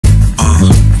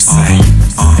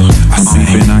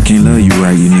I can't love you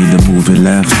right, you need to move it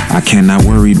left. I cannot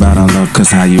worry about our love, cause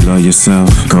how you love yourself.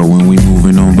 Girl, when we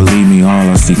moving on, believe me, all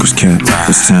our secrets kept.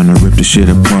 It's time to rip the shit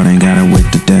apart, ain't gotta wait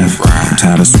to death. I'm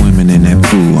tired of swimming in that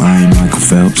pool, I ain't Michael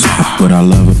Phelps. I put our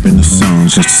love up in the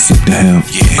songs just to seek the help.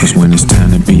 Cause when it's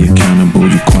time to be accountable,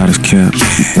 you quiet as kept.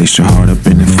 You placed your heart up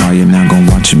in the fire, now gon'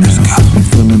 watch it melt. I'm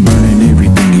feeling burning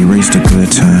everything, erase the good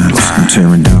times. I'm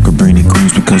tearing down Cabrini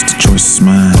Queens because the choice is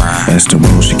mine. That's the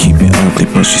role, she keep it ugly,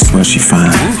 but she swear she fine.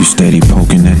 You steady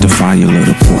poking at the fire,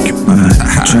 little porcupine.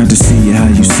 I tried to see it how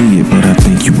you see it, but I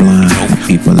think you blind.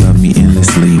 People love me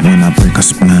endlessly when I break a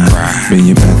spine. Bend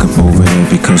your back up over there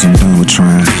because I'm done with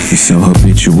trying. It's so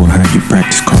habitual how you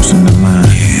practice crossing the line.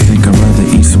 Think I'd rather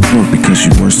eat some pork because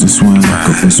you worse than swine.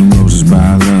 Go put some roses by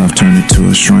our love, turn it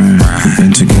to a shrine. We've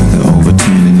been together over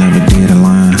 10 and never did a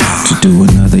line. To do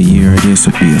another year of this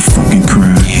would be a fucking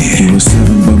crime. You was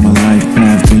 7 but my life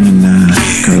path been a 9.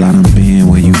 Girl, I done been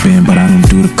where you been but I don't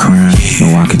do the crime.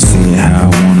 No, I can say it how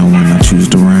I wanna when I choose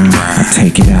to rhyme. I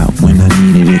take it out when I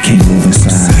need it, it can't live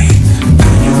inside.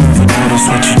 You never notice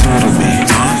what you do to me.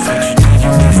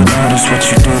 You never notice what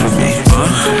you do to me.